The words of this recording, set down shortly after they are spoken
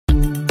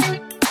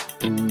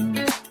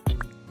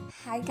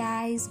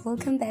guys,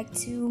 welcome back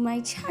to my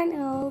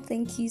channel.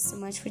 Thank you so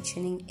much for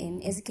tuning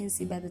in. As you can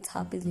see by the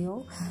top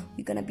video,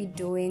 we're gonna be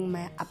doing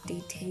my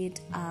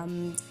updated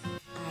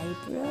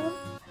eyebrow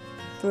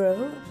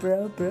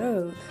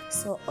bro.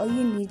 So all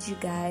you need, you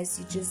guys,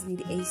 you just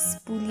need a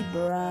spoolie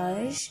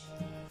brush.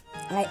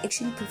 I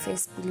actually prefer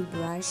spoolie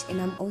brush,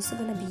 and I'm also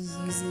gonna be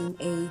using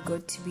a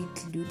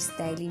Got2bglued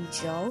styling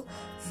gel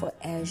for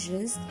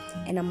edges,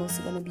 and I'm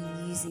also gonna be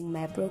using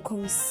my brow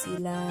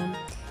concealer,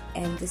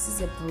 and this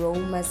is a brow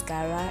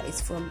mascara. It's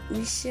from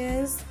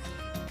USHAS,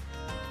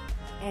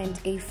 and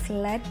a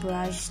flat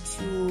brush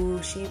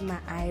to shape my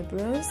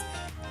eyebrows,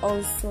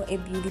 also a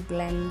beauty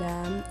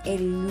blender, a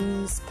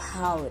loose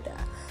powder.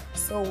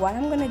 So what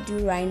I'm gonna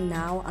do right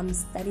now, I'm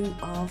starting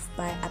off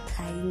by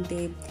applying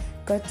the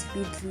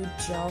Got2bglued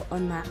gel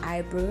on my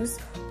eyebrows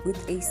with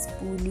a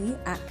spoolie.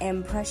 I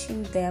am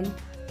brushing them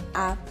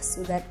up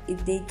so that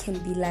they can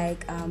be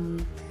like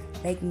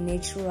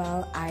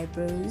natural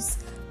eyebrows.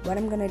 What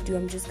I'm gonna do,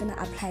 I'm just gonna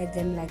apply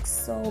them like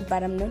so,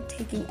 but I'm not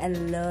taking a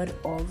lot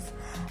of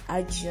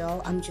a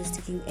gel, I'm just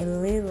taking a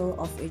little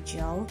of a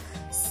gel.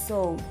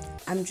 So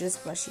I'm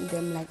just brushing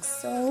them like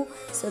so.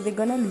 So they're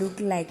gonna look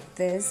like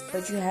this,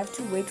 but you have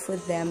to wait for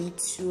them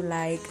to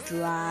like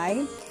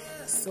dry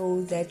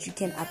so that you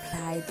can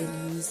apply the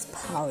loose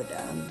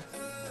powder.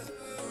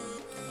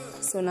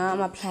 So now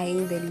I'm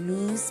applying the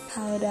loose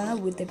powder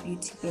with the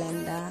beauty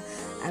blender.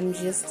 I'm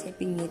just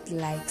tapping it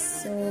like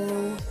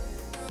so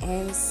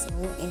and so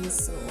and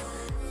so.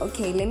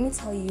 Okay, let me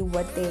tell you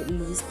what the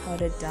loose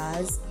powder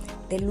does.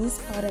 The loose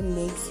powder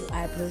makes your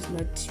eyebrows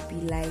not to be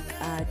like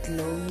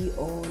glowy,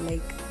 or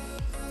like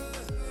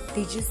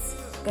they just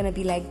gonna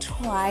be like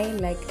dry,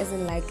 like as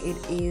in like it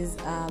is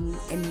a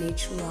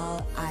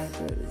natural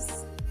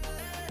eyebrows.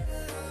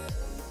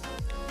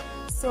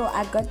 So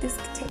I got this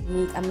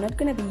technique. I'm not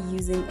gonna be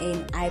using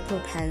an eyebrow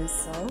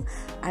pencil.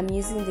 I'm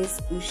using this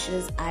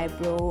USHAS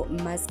eyebrow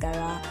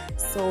mascara.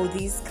 So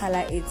this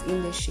color is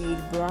in the shade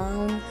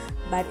brown,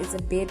 but it's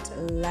a bit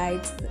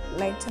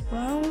lighter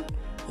brown.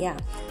 Yeah.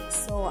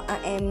 So I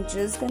am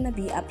just gonna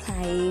be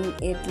applying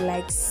it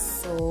like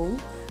so,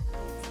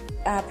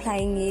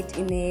 applying it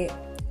in a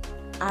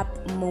up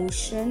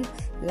motion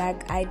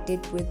like I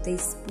did with the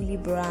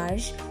spoolie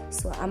brush.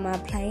 So I'm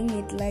applying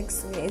it like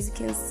so, as you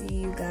can see,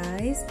 you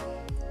guys,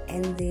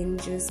 and then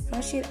just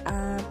brush it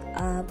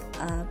up.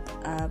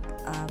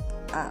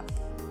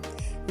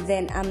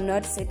 Then I'm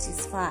not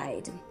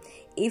satisfied.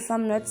 If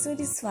I'm not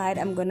satisfied,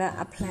 I'm gonna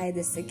apply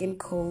the second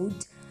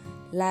coat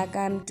like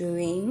I'm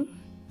doing.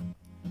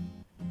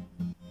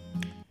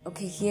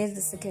 Okay, here's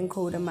the second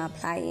coat I'm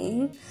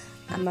applying.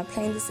 I'm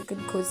applying the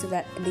second coat so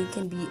that they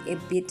can be a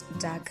bit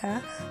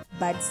darker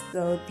but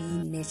still be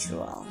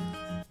natural.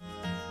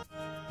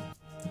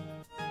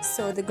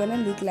 So they're gonna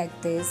look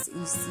like this,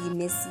 you see,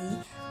 messy.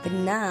 But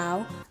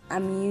now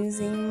I'm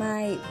using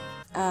my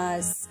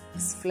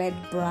flat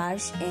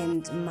brush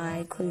and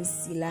my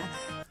concealer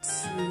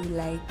to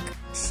like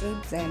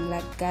shape them.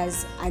 Like,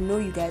 guys, I know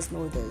you guys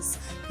know this,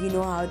 you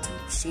know how to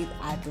shape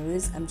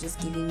eyebrows. I'm just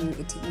giving you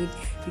a technique.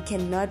 You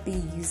cannot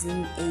be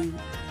using a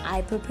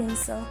eyebrow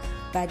pencil,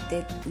 but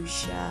the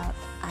USHAS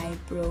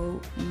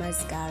eyebrow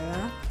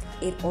mascara,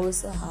 it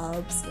also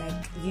helps.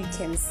 Like, you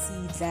can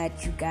see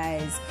that, you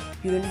guys,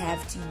 you don't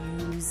have to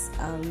use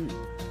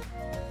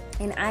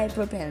an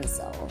eyebrow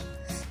pencil.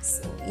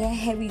 So yeah,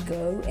 here we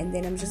go. And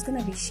then I'm just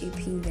gonna be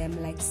shaping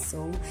them like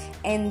so.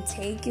 And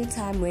take your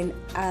time when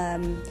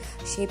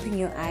shaping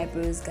your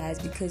eyebrows, guys,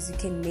 because you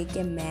can make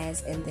a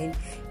mess and then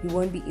you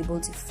won't be able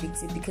to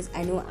fix it, because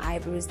I know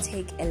eyebrows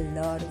take a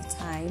lot of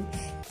time.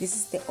 This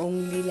is the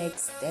only like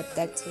step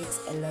that takes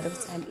a lot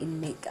of time in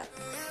makeup.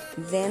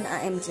 Then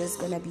I am just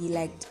gonna be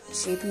like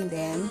shaping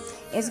them.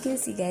 As you can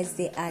see, guys,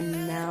 they are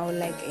now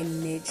like a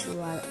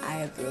natural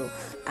eyebrow.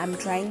 I'm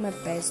trying my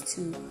best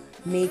to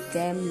make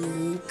them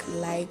look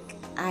like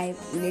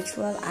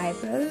natural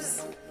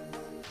eyebrows.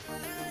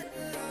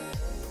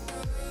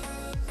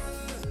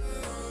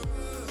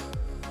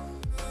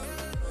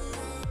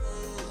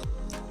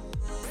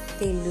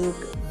 They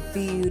look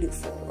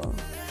beautiful.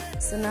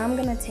 So now I'm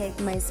gonna take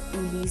my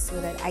spoolie so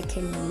that I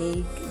can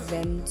make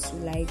them to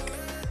like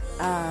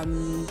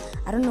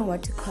I don't know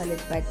what to call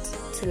it, but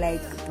to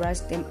like brush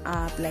them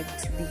up, like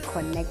to be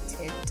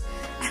connected.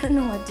 I don't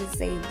know what to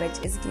say,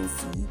 but as you can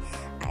see,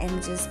 I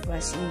am just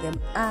brushing them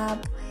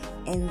up.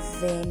 And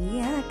then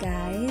yeah,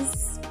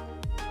 guys,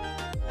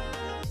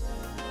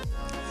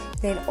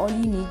 then all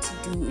you need to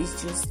do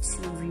is just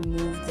to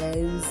remove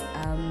those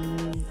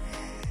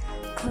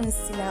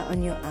concealer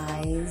on your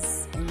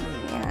eyes, and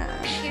then yeah.